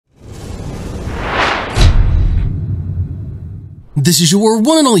This is your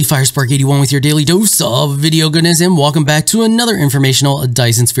one and only FireSpark81 with your daily dose of video goodness, and welcome back to another informational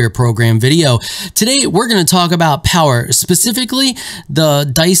Dyson Sphere Program video. Today, we're going to talk about power, specifically the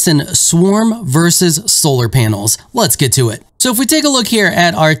Dyson Swarm versus solar panels. Let's get to it. So if we take a look here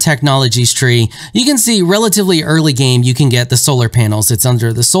at our technologies tree, you can see relatively early game, you can get the solar panels. It's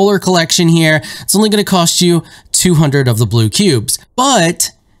under the solar collection here. It's only going to cost you 200 of the blue cubes, but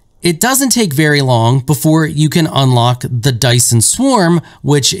it doesn't take very long before you can unlock the Dyson Swarm,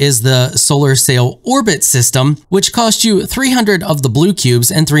 which is the solar sail orbit system, which costs you 300 of the blue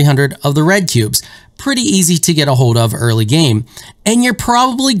cubes and 300 of the red cubes. Pretty easy to get a hold of early game. And you're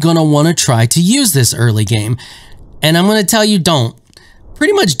probably gonna wanna try to use this early game. And I'm gonna tell you, don't.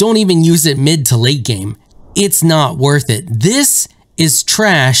 Pretty much don't even use it mid to late game. It's not worth it. This is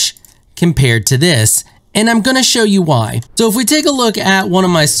trash compared to this. And I'm going to show you why. So if we take a look at one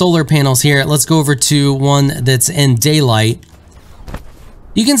of my solar panels here, let's go over to one that's in daylight.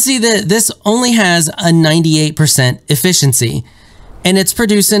 You can see that this only has a 98% efficiency, and it's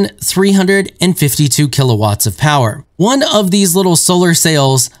producing 352 kilowatts of power. One of these little solar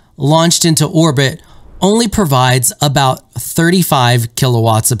sails launched into orbit only provides about 35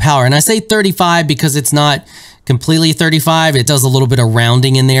 kilowatts of power. And I say 35 because it's not completely 35. It does a little bit of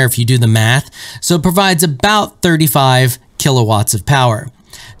rounding in there if you do the math. So it provides about 35 kilowatts of power.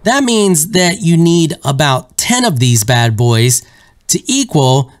 That means that you need about 10 of these bad boys to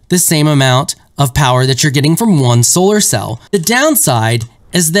equal the same amount of power that you're getting from one solar cell. The downside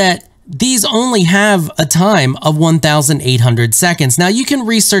is that these only have a time of 1,800 seconds. Now you can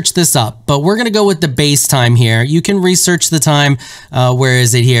research this up, but we're gonna go with the base time here. You can research the time, where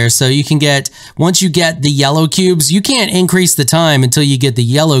is it here? So you can get, once you get the yellow cubes, you can't increase the time until you get the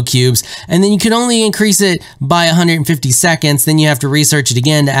yellow cubes, and then you can only increase it by 150 seconds. Then you have to research it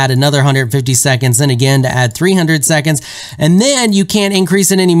again to add another 150 seconds, then again to add 300 seconds, and then you can't increase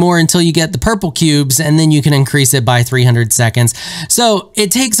it anymore until you get the purple cubes, and then you can increase it by 300 seconds. So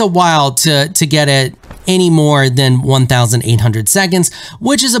it takes a while to get it any more than 1,800 seconds,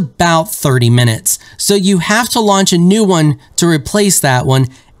 which is about 30 minutes. So you have to launch a new one to replace that one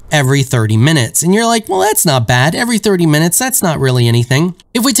every 30 minutes. And you're like, well, that's not bad. Every 30 minutes, that's not really anything.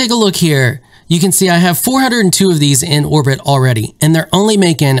 If we take a look here, you can see I have 402 of these in orbit already, and they're only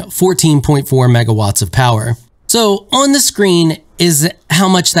making 14.4 megawatts of power. So on the screen is how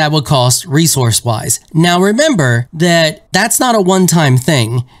much that would cost resource-wise. Now remember that that's not a one-time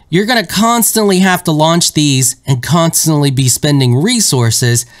thing. You're gonna constantly have to launch these and constantly be spending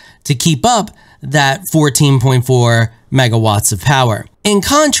resources to keep up that 14.4 megawatts of power. In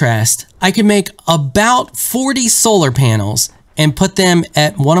contrast, I can make about 40 solar panels and put them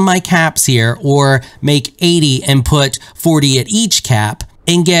at one of my caps here, or make 80 and put 40 at each cap,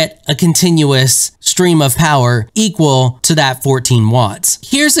 and get a continuous stream of power equal to that 14 watts.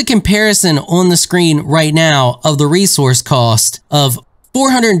 Here's a comparison on the screen right now of the resource cost of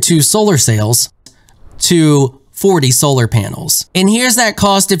 402 solar sails to 40 solar panels. And here's that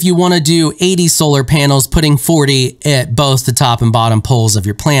cost if you want to do 80 solar panels, putting 40 at both the top and bottom poles of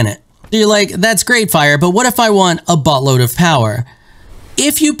your planet. So you're like, that's great, Fire, but what if I want a buttload of power?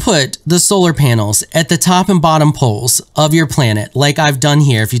 If you put the solar panels at the top and bottom poles of your planet, like I've done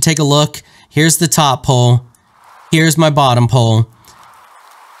here, if you take a look, here's the top pole, here's my bottom pole,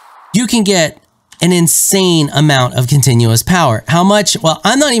 you can get an insane amount of continuous power. How much? Well,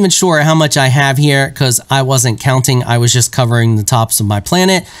 I'm not even sure how much I have here because I wasn't counting. I was just covering the tops of my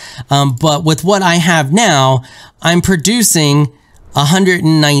planet. But with what I have now, I'm producing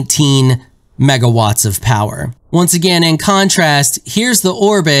 119 megawatts of power. Once again, in contrast, here's the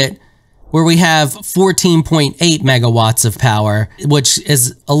orbit where we have 14.8 megawatts of power, which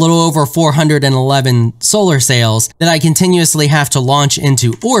is a little over 411 solar sails that I continuously have to launch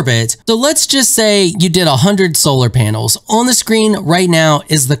into orbit. So let's just say you did 100 solar panels. On the screen right now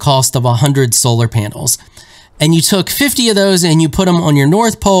is the cost of 100 solar panels. And you took 50 of those and you put them on your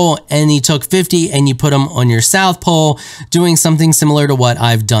North Pole, and you took 50 and you put them on your South Pole, doing something similar to what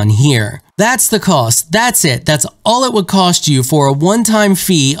I've done here. That's the cost. That's it. That's all it would cost you for a one-time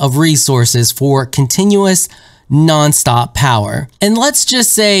fee of resources for continuous non-stop power. And let's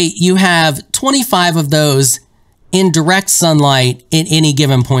just say you have 25 of those in direct sunlight at any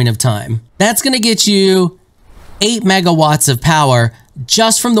given point of time. That's going to get you 8 megawatts of power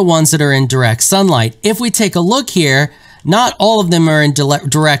just from the ones that are in direct sunlight. If we take a look here, not all of them are in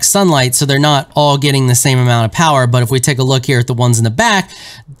direct sunlight, so they're not all getting the same amount of power. But if we take a look here at the ones in the back,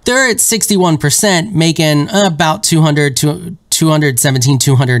 they're at 61%, making about 217,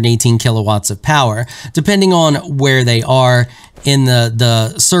 218 kilowatts of power, depending on where they are in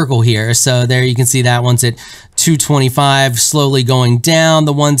the circle here. So there you can see that one's at 225, slowly going down.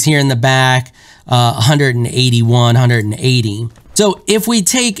 The ones here in the back, 181, 180. So if we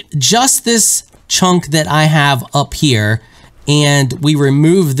take just this chunk that I have up here and we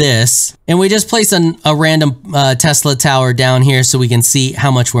remove this and we just place a random Tesla tower down here so we can see how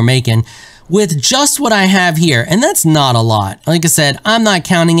much we're making with just what I have here, and that's not a lot. Like I said, I'm not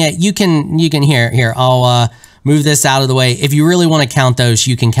counting it. You can here, I'll move this out of the way. If you really want to count those,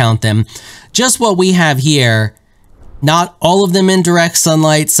 you can count them. Just what we have here, not all of them in direct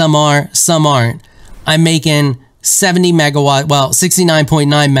sunlight, some are, some aren't. I'm making 70 megawatt, well, 69.9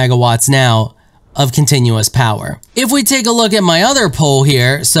 megawatts now of continuous power. If we take a look at my other pole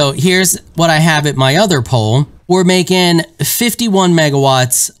here, so here's what I have at my other pole, we're making 51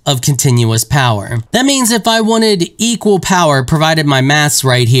 megawatts of continuous power. That means if I wanted equal power, provided my math's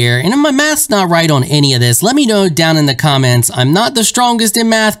right here, and if my math's not right on any of this, let me know down in the comments. I'm not the strongest in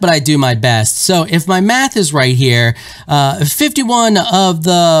math, but I do my best. So if my math is right here, 51 of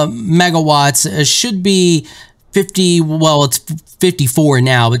the megawatts should be 50, well, it's 54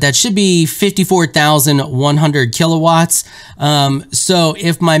 now, but that should be 54,100 kilowatts. So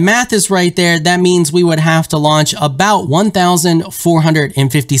if my math is right there, that means we would have to launch about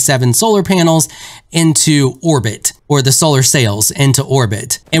 1,457 solar panels into orbit, or the solar sails into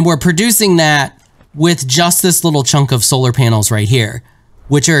orbit. And we're producing that with just this little chunk of solar panels right here,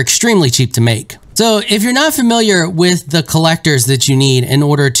 which are extremely cheap to make. So if you're not familiar with the collectors that you need in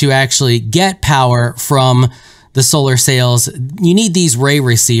order to actually get power from the solar sails, you need these ray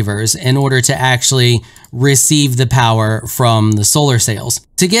receivers in order to actually receive the power from the solar sails.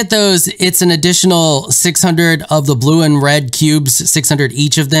 To get those, it's an additional 600 of the blue and red cubes, 600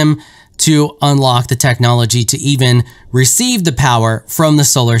 each of them, to unlock the technology to even receive the power from the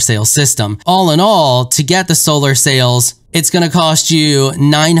solar sail system. All in all, to get the solar sails, it's going to cost you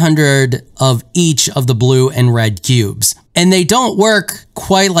 900 of each of the blue and red cubes. And they don't work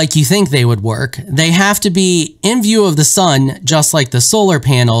quite like you think they would work. They have to be in view of the sun, just like the solar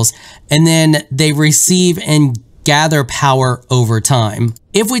panels, and then they receive and gather power over time.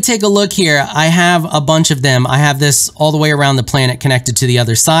 If we take a look here, I have a bunch of them. I have this all the way around the planet connected to the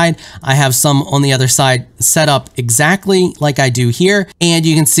other side. I have some on the other side set up exactly like I do here. And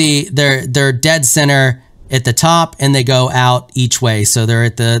you can see they're dead center at the top and they go out each way. So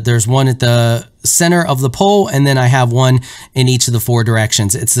there's one at the center of the pole, and then I have one in each of the 4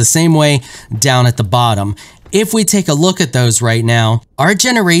 directions. It's the same way down at the bottom. If we take a look at those right now, our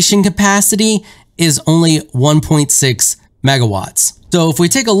generation capacity is only 1.6 megawatts. So if we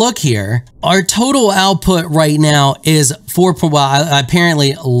take a look here, our total output right now is well, I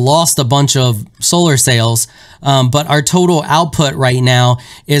apparently lost a bunch of solar sails, but our total output right now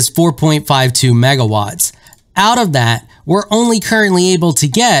is 4.52 megawatts. Out of that, we're only currently able to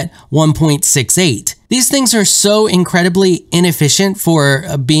get 1.68. These things are so incredibly inefficient for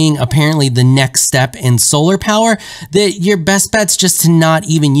being apparently the next step in solar power that your best bet's just to not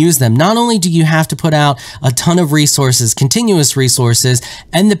even use them. Not only do you have to put out a ton of resources, continuous resources,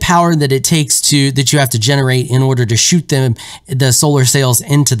 and the power that it takes that you have to generate in order to shoot the solar sails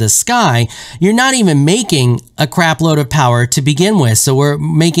into the sky, you're not even making a crap load of power to begin with. So we're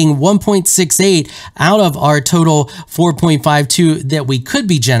making 1.68 out of our total 4.52 that we could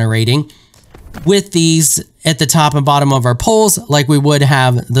be generating with these at the top and bottom of our poles, like we would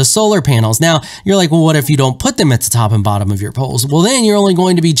have the solar panels. Now, you're like, well, what if you don't put them at the top and bottom of your poles? Well, then you're only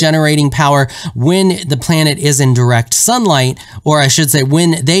going to be generating power when the planet is in direct sunlight, or I should say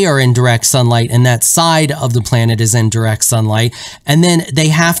when they are in direct sunlight and that side of the planet is in direct sunlight. And then they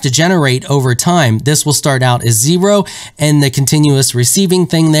have to generate over time. This will start out as 0, and the continuous receiving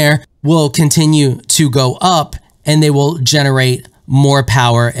thing there will continue to go up, and they will generate more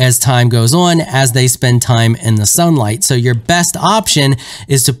power as time goes on, as they spend time in the sunlight. So your best option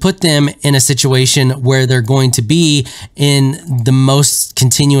is to put them in a situation where they're going to be in the most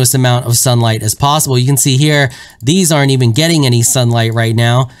continuous amount of sunlight as possible. You can see here, these aren't even getting any sunlight right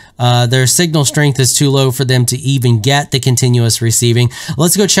now. Their signal strength is too low for them to even get the continuous receiving.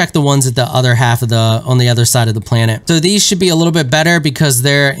 Let's go check the ones at the other half of on the other side of the planet. So these should be a little bit better because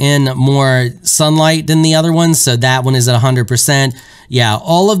they're in more sunlight than the other ones. So that one is at 100%. Yeah,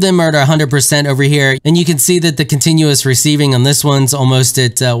 all of them are at 100% over here. And you can see that the continuous receiving on this one's almost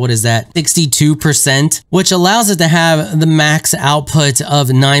at, what is that, 62%, which allows it to have the max output of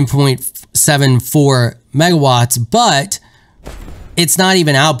 9.74 megawatts, but it's not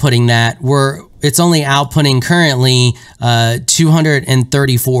even outputting that. It's only outputting currently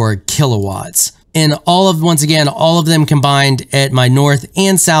 234 kilowatts. And once again, all of them combined at my north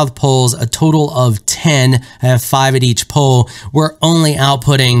and south poles, a total of 10, I have 5 at each pole, we're only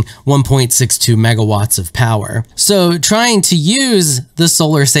outputting 1.62 megawatts of power. So trying to use the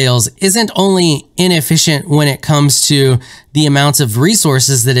solar sails isn't only inefficient when it comes to the amounts of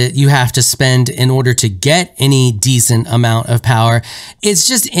resources that you have to spend in order to get any decent amount of power, it's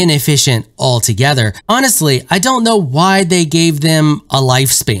just inefficient altogether. Honestly, I don't know why they gave them a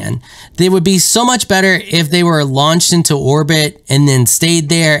lifespan. They would be so much better if they were launched into orbit and then stayed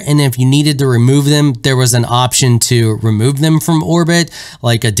there, and if you needed to remove them, there was an option to remove them from orbit,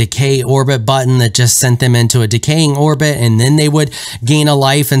 like a decay orbit button that just sent them into a decaying orbit, and then they would gain a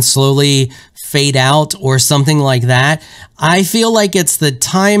life and slowly fade out or something like that. I feel like it's the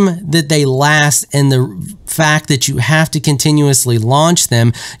time that they last and the fact that you have to continuously launch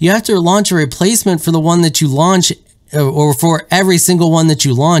them. You have to launch a replacement for the one that you launch, or for every single one that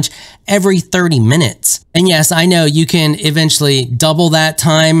you launch, every 30 minutes. And yes, I know you can eventually double that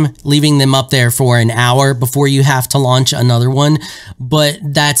time, leaving them up there for an hour before you have to launch another one, but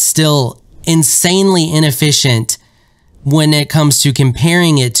that's still insanely inefficient when it comes to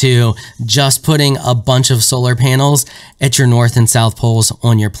comparing it to just putting a bunch of solar panels at your north and south poles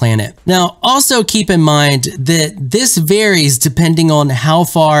on your planet. Now, also keep in mind that this varies depending on how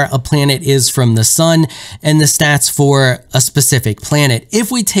far a planet is from the sun and the stats for a specific planet. If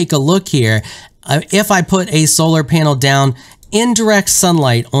we take a look here, if I put a solar panel down in direct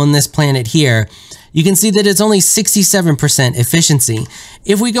sunlight on this planet here, you can see that it's only 67% efficiency.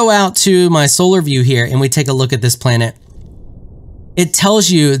 If we go out to my solar view here and we take a look at this planet, it tells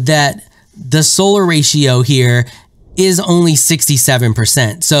you that the solar ratio here is only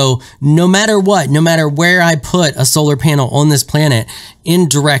 67%. So no matter what, no matter where I put a solar panel on this planet in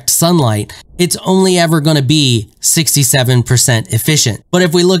direct sunlight, it's only ever going to be 67% efficient. But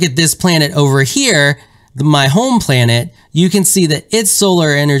if we look at this planet over here, my home planet, you can see that its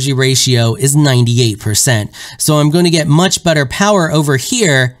solar energy ratio is 98%. So I'm going to get much better power over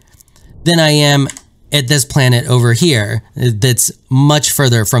here than I am at this planet over here that's much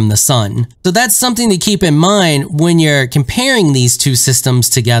further from the sun. So that's something to keep in mind when you're comparing these two systems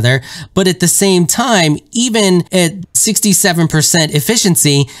together. But at the same time, even at 67%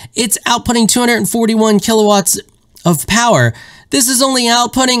 efficiency, it's outputting 241 kilowatts of power. This is only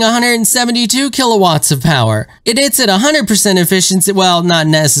outputting 172 kilowatts of power. It's at 100% efficiency. Well, not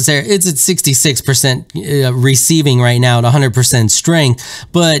necessarily. It's at 66% receiving right now at 100% strength.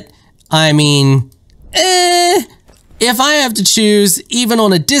 But I mean, if I have to choose, even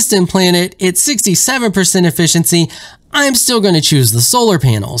on a distant planet, at 67% efficiency, I'm still going to choose the solar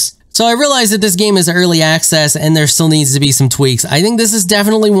panels. So I realize that this game is early access and there still needs to be some tweaks. I think this is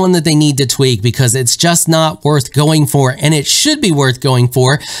definitely one that they need to tweak because it's just not worth going for, and it should be worth going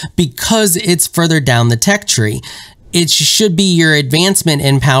for because it's further down the tech tree. It should be your advancement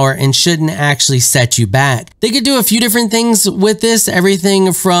in power and shouldn't actually set you back. They could do a few different things with this,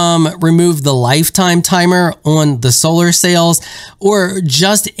 everything from remove the lifetime timer on the solar sails, or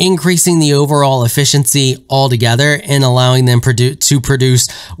just increasing the overall efficiency altogether and allowing them to produce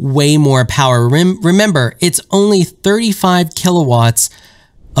way more power. Remember, it's only 35 kilowatts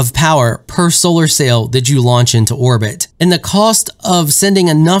of power per solar sail that you launch into orbit. And the cost of sending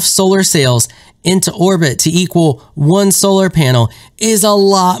enough solar sails into orbit to equal one solar panel is a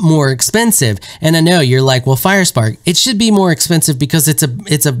lot more expensive. And I know you're like, well, Firespark, it should be more expensive because it's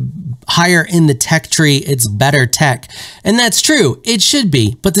a higher in the tech tree, it's better tech. And that's true, it should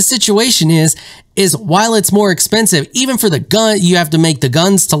be. But the situation is while it's more expensive, even for the gun, you have to make the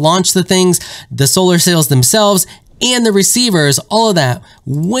guns to launch the things, the solar sails themselves, and the receivers, all of that,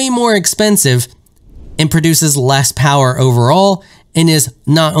 way more expensive and produces less power overall, and is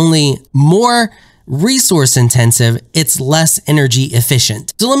not only more resource intensive, it's less energy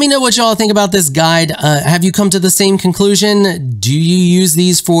efficient. So let me know what y'all think about this guide. Have you come to the same conclusion? Do you use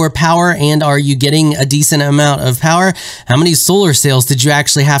these for power, and are you getting a decent amount of power? How many solar sails did you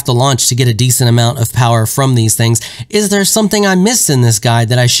actually have to launch to get a decent amount of power from these things? Is there something I missed in this guide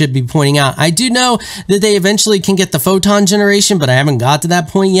that I should be pointing out? I do know that they eventually can get the photon generation, but I haven't got to that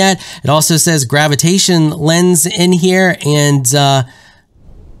point yet. It also says gravitation lens in here, and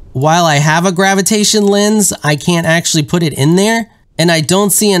while I have a gravitation lens, I can't actually put it in there, and I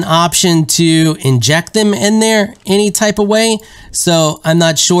don't see an option to inject them in there any type of way. So I'm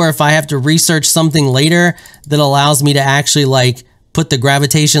not sure if I have to research something later that allows me to actually like put the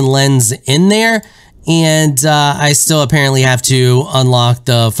gravitation lens in there. And I still apparently have to unlock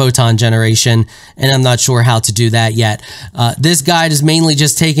the photon generation, and I'm not sure how to do that yet. This guide is mainly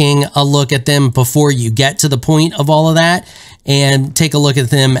just taking a look at them before you get to the point of all of that. and take a look at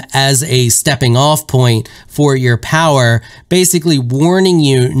them as a stepping off point for your power, basically warning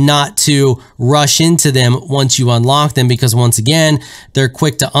you not to rush into them once you unlock them, because once again, they're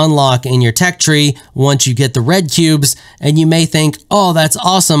quick to unlock in your tech tree once you get the red cubes, and you may think, oh, that's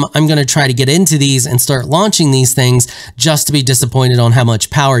awesome, I'm going to try to get into these and start launching these things, just to be disappointed on how much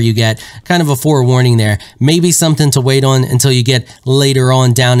power you get. Kind of a forewarning there. Maybe something to wait on until you get later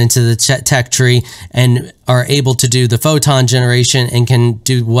on down into the tech tree and are able to do the photon generation and can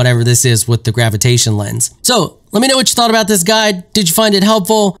do whatever this is with the gravitation lens. So let me know what you thought about this guide. Did you find it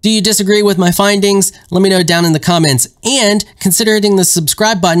helpful? Do you disagree with my findings? Let me know down in the comments, and consider hitting the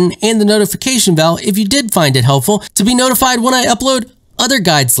subscribe button and the notification bell if you did find it helpful, to be notified when I upload other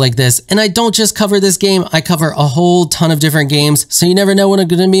guides like this. And I don't just cover this game, I cover a whole ton of different games, so you never know when I'm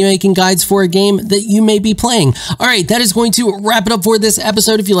going to be making guides for a game that you may be playing. All right, that is going to wrap it up for this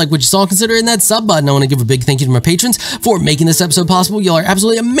episode. If you like what you saw, consider hitting that sub button. I want to give a big thank you to my patrons for making this episode possible. Y'all are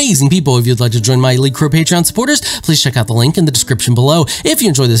absolutely amazing people. If you'd like to join my Elite Crew Patreon supporters, please check out the link in the description below. If you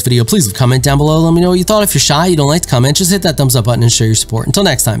enjoyed this video, please leave a comment down below. Let me know what you thought. If you're shy, you don't like to comment, just hit that thumbs up button and show your support. Until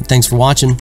next time, thanks for watching.